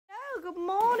Well, good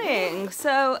morning.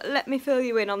 So let me fill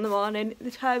you in on the morning.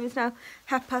 The time is now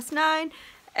 9:30.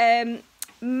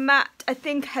 Matt, I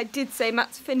think I did say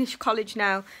Matt's finished college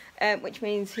now, which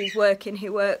means he's working. He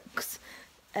works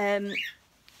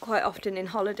quite often in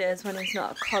holidays when he's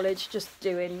not at college, just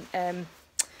doing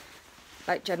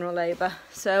like general labour.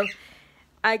 So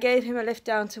I gave him a lift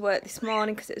down to work this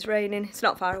morning because it was raining. It's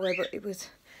not far away, but it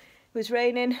was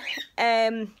raining.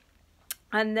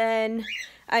 And then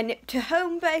I nipped to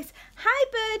home base. Hi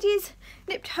birdies!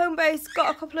 Nipped to home base,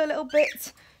 got a couple of little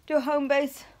bits, do a home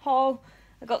base haul.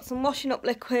 I got some washing up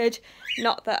liquid.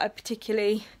 Not that I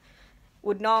particularly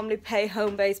would normally pay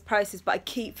home base prices, but I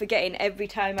keep forgetting every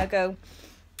time I go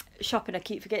shopping. I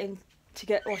keep forgetting to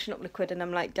get washing up liquid, and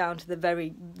I'm like down to the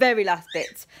very, very last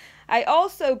bits. I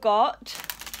also got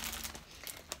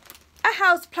a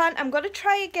house plant. I'm going to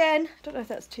try again. I don't know if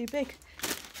that's too big.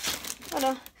 Oh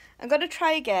no. I'm going to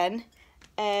try again.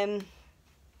 I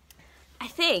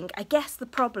guess the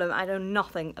problem, I know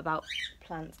nothing about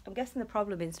plants. I'm guessing the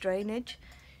problem is drainage.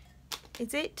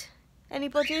 Is it?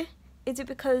 Anybody? Is it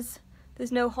because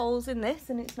there's no holes in this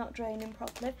and it's not draining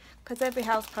properly? Because every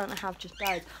houseplant I have just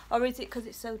died. Or is it because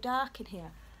it's so dark in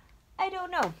here? I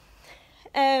don't know.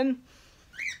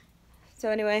 So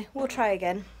anyway, we'll try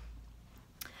again.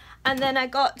 And then I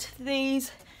got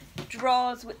these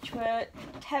drawers which were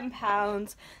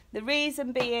 £10. The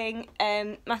reason being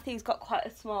Matthew's got quite a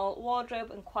small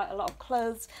wardrobe and quite a lot of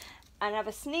clothes, and I have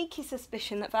a sneaky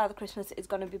suspicion that Father Christmas is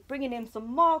going to be bringing him some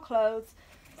more clothes,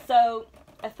 so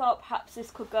I thought perhaps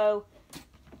this could go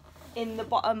in the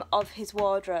bottom of his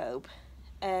wardrobe.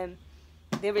 There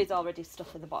is already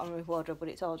stuff in the bottom of his wardrobe, but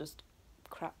it's all just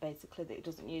crap basically that he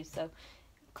doesn't use, so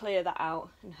clear that out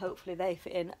and hopefully they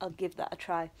fit in. I'll give that a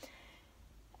try.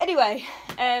 Anyway,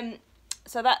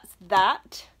 so that's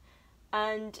that,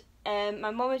 and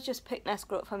my mum has just picked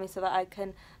Nesca up for me so that I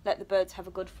can let the birds have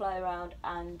a good fly around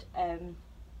and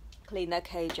clean their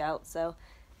cage out. So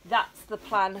that's the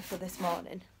plan for this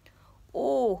morning.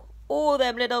 Oh,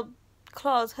 them little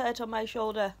claws hurt on my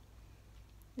shoulder.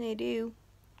 They do.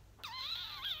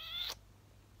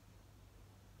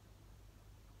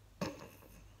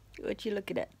 What you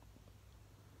looking at?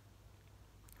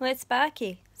 Where's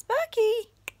Sparky? Sparky!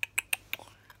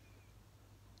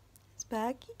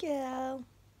 Sparky girl.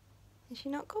 Is she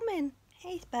not coming?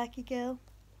 Hey, Sparky girl.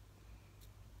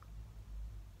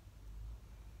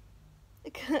 I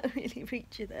can't really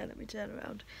reach you there. Let me turn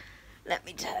around. Let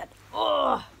me turn.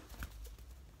 Oh!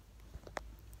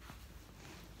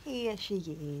 Here she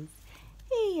is.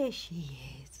 Here she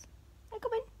is. Hey,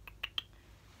 come in.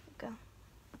 Go.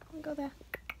 Go there.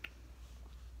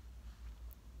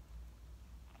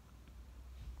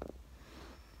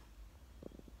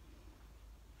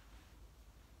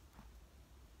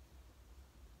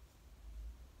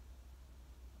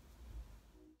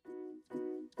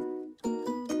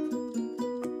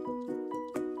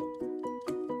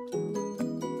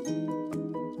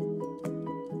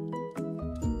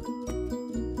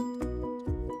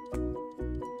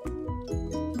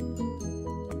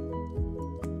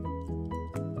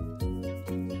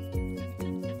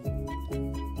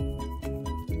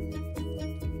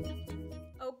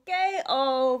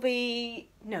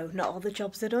 No, not all the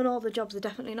jobs are done. All the jobs are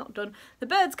definitely not done. The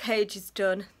bird's cage is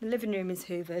done. The living room is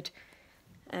hoovered.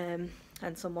 And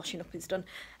some washing up is done.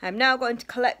 I'm now going to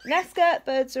collect Nesca.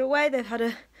 Birds are away. They've had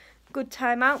a good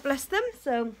time out, bless them.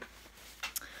 So,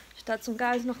 just had some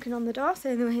guys knocking on the door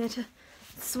saying they were here to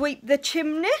sweep the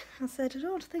chimney. I said, I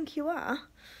don't think you are.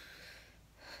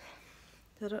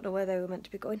 I don't know where they were meant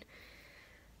to be going.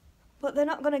 But they're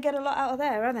not going to get a lot out of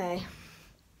there, are they?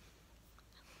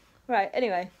 Right,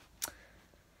 anyway.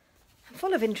 I'm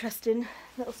full of interesting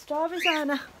little stories,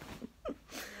 aren't I?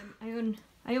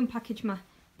 I unpackaged my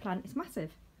plant. It's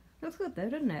massive. Looks good though,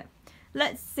 doesn't it?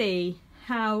 Let's see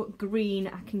how green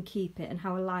I can keep it and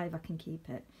how alive I can keep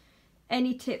it.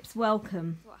 Any tips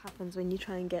welcome. What happens when you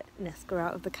try and get Nesca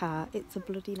out of the car? It's a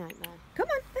bloody nightmare. Come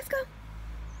on, let's go.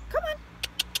 Come on.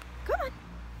 Come on.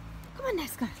 Come on,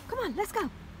 Nesca. Come on, let's go.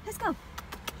 Let's go.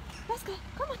 Let's go.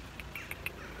 Come on.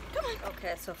 Come on.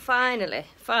 Okay, so finally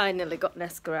got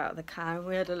Nesca out of the car, and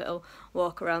we had a little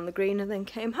walk around the green and then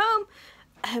came home.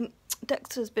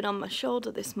 Dexter's been on my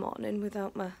shoulder this morning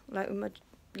without my, on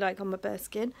my bare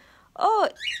skin. Oh,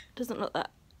 it doesn't look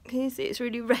that. Can you see it's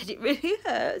really red? It really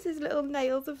hurts. His little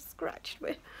nails have scratched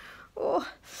me. Oh.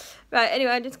 Right,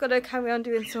 anyway, I'm just got to carry on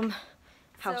doing some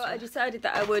housework. So I decided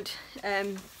that I would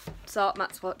sort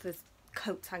Matt's what there's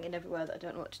coats hanging everywhere that I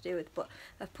don't know what to do with, but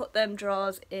I've put them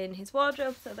drawers in his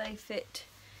wardrobe so they fit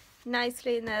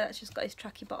nicely in there. That's just got his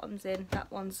tracky bottoms in. That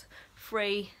one's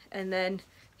free, and then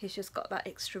he's just got that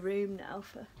extra room now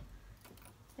for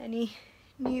Any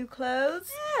new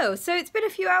clothes? Oh, so it's been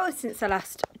a few hours since I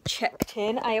last checked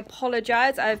in. I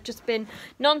apologise. I've just been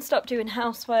non-stop doing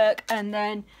housework, and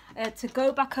then to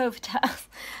go back over to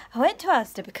I went to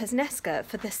Asda because Neska,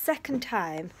 for the second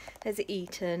time, has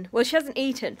eaten. Well, she hasn't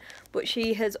eaten, but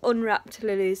she has unwrapped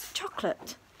Lily's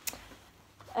chocolate.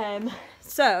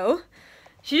 So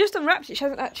she just unwrapped it. She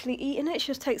hasn't actually eaten it. She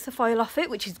just takes the foil off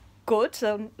it, which is good.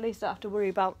 So at least I don't have to worry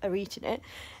about her eating it.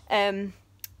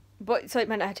 But so it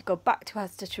meant I had to go back to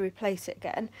Asda to replace it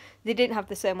again. They didn't have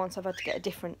the same one, so I've had to get a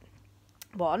different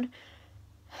one.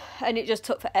 And it just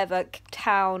took forever.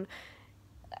 Town,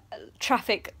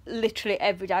 traffic, literally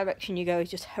every direction you go is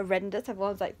just horrendous.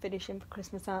 Everyone's like finishing for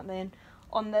Christmas, aren't they? And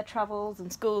on their travels,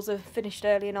 and schools have finished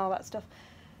early and all that stuff.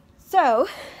 So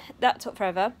that took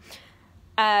forever.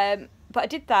 But I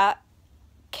did that,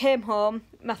 came home.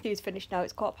 Matthew's finished now,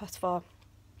 it's 4:15.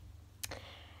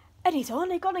 And he's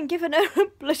only gone and given her a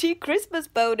bloody Christmas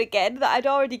bone again that I'd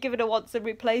already given her once and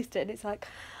replaced it. And it's like,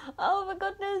 oh for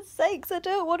goodness sakes, I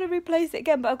don't want to replace it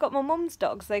again. But I've got my mum's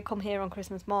dogs. They come here on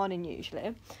Christmas morning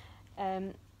usually.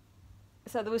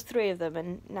 So there was 3 of them,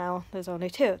 and now there's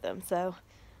only 2 of them. So,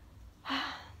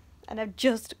 and I've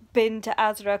just been to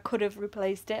Asda. I could have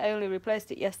replaced it. I only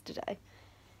replaced it yesterday.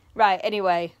 Right,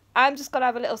 anyway, I'm just going to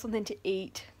have a little something to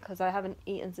eat because I haven't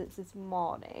eaten since this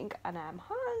morning and I'm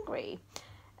hungry.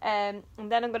 And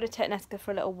then I'm going to take Neska for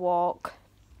a little walk.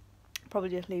 Probably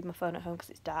just leave my phone at home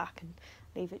because it's dark and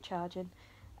leave it charging.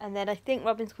 And then I think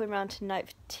Robin's coming round tonight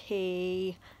for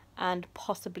tea and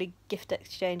possibly gift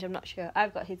exchange. I'm not sure.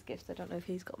 I've got his gifts. I don't know if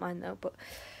he's got mine though. But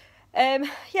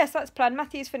yes, that's planned.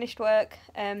 Matthew's finished work.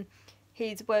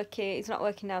 He's working. He's not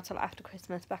working now till after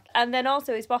Christmas back. And then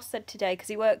also his boss said today, because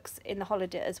he works in the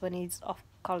holidays when he's off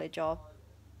college or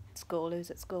school. He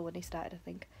was at school when he started, I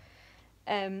think.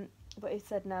 But he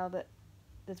said now that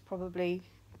there's probably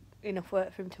enough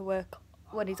work for him to work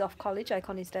when he's off college, like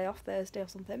on his day off, Thursday or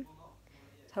something.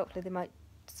 So hopefully they might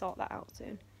sort that out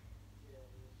soon.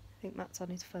 I think Matt's on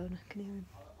his phone, I can hear him.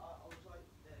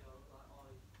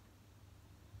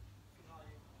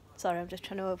 Sorry, I'm just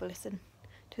trying to over-listen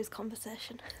to his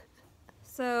conversation.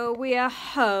 So we are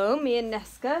home, me and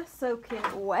Neska,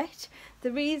 soaking wet.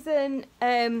 The reason,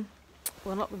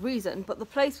 well not the reason, but the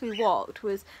place we walked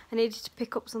was I needed to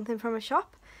pick up something from a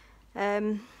shop.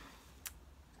 A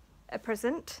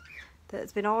present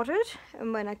that's been ordered,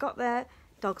 and when I got there,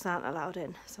 dogs aren't allowed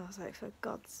in. So I was like, for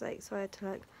God's sake, so I had to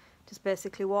like just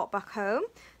basically walk back home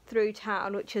through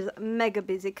town, which is mega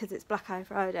busy because it's Black Eye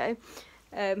Friday.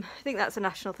 I think that's a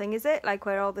national thing, is it? Like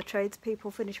where all the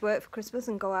tradespeople finish work for Christmas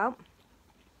and go out.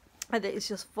 I think it's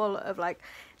just full of like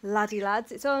laddie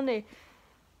lads. It's only,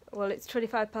 well, it's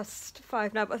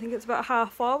 5:25 now, but I think it's about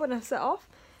 4:30 when I set off.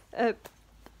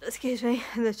 Excuse me.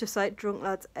 And there's just like drunk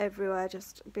lads everywhere,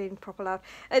 just being proper loud.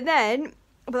 And then,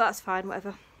 but that's fine,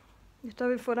 whatever. Just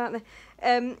having fun, aren't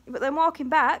they? But then walking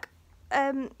back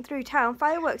through town,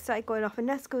 fireworks started going off, and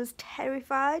Neska was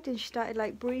terrified, and she started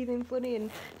like breathing funny,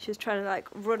 and she was trying to like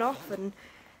run off. And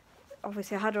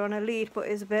obviously, I had her on a lead, but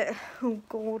it was a bit, oh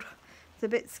god, it's a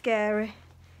bit scary.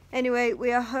 Anyway,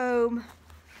 we are home.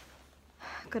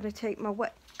 I'm gonna take my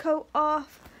wet coat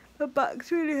off. My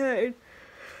back's really hurting.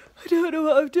 I don't know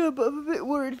what I've done, but I'm a bit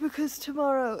worried because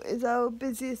tomorrow is our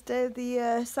busiest day of the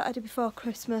year, Saturday before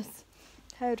Christmas.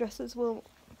 Hairdressers will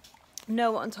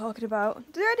know what I'm talking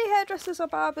about. Do any hairdressers or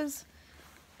barbers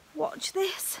watch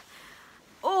this?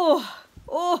 Oh,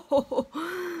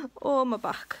 my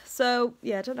back. So,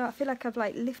 yeah, I don't know. I feel like I've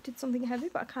like lifted something heavy,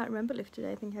 but I can't remember lifting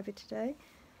anything heavy today.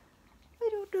 I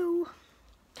don't know.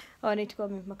 Oh, I need to go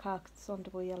and move my car because it's on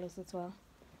double yellows as well.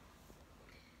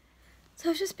 So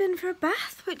I've just been for a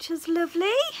bath, which is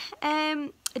lovely.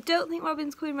 I don't think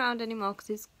Robin's coming round anymore because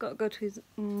he's got to go to his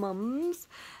mum's.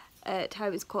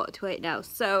 Time is 7:45 now.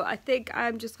 So I think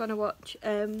I'm just going to watch,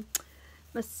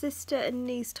 my sister and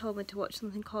niece told me to watch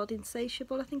something called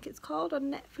Insatiable, I think it's called,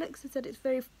 on Netflix. They said it's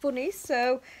very funny,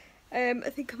 so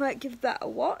I think I might give that a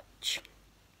watch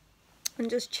and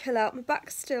just chill out. My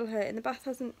back's still hurting. The bath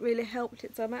hasn't really helped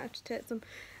it, so I might have to take some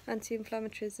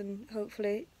anti-inflammatories, and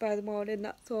hopefully by the morning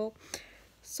that's all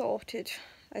sorted,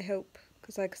 I hope,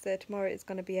 because like I said, tomorrow is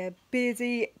going to be a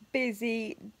busy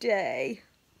day.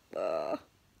 Ugh.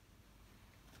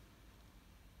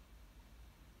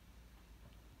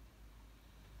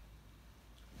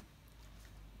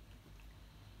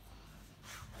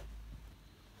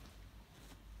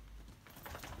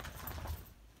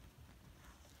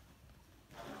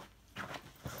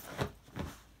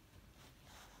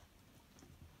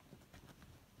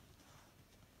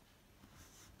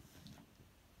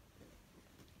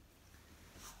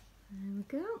 There we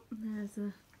go, there's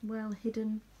a well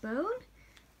hidden bone.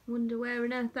 Wonder where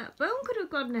on earth that bone could have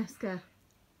gone, Neska.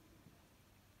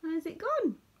 Where's it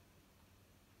gone?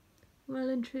 Well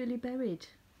and truly buried.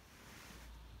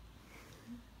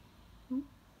 Oh,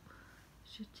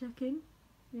 should check in.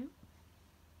 Yeah.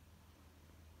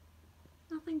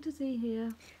 Nothing to see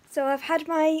here. So I've had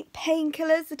my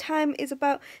painkillers. The time is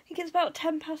about, I think it's about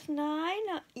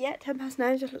 9:10. Yeah, 9:10.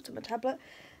 I just looked at my tablet.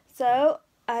 So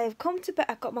I've come to bed.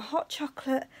 I've got my hot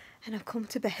chocolate and I've come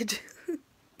to bed.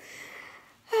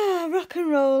 Rock and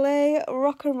roll, eh?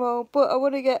 Rock and roll. But I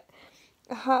want to get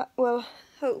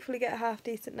hopefully get a half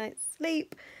decent night's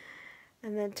sleep,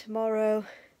 and then tomorrow,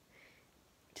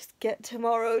 just get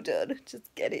tomorrow done.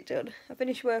 Just get it done. I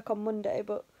finish work on Monday,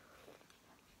 but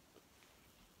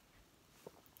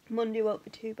Monday won't be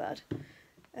too bad.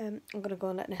 I'm gonna go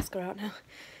and let Neska out now.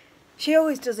 She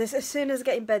always does this. As soon as I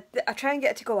get in bed, I try and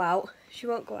get her to go out. She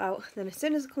won't go out. Then as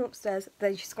soon as I come upstairs,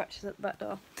 then she scratches at the back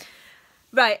door.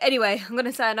 Right, anyway, I'm going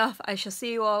to sign off. I shall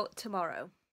see you all tomorrow.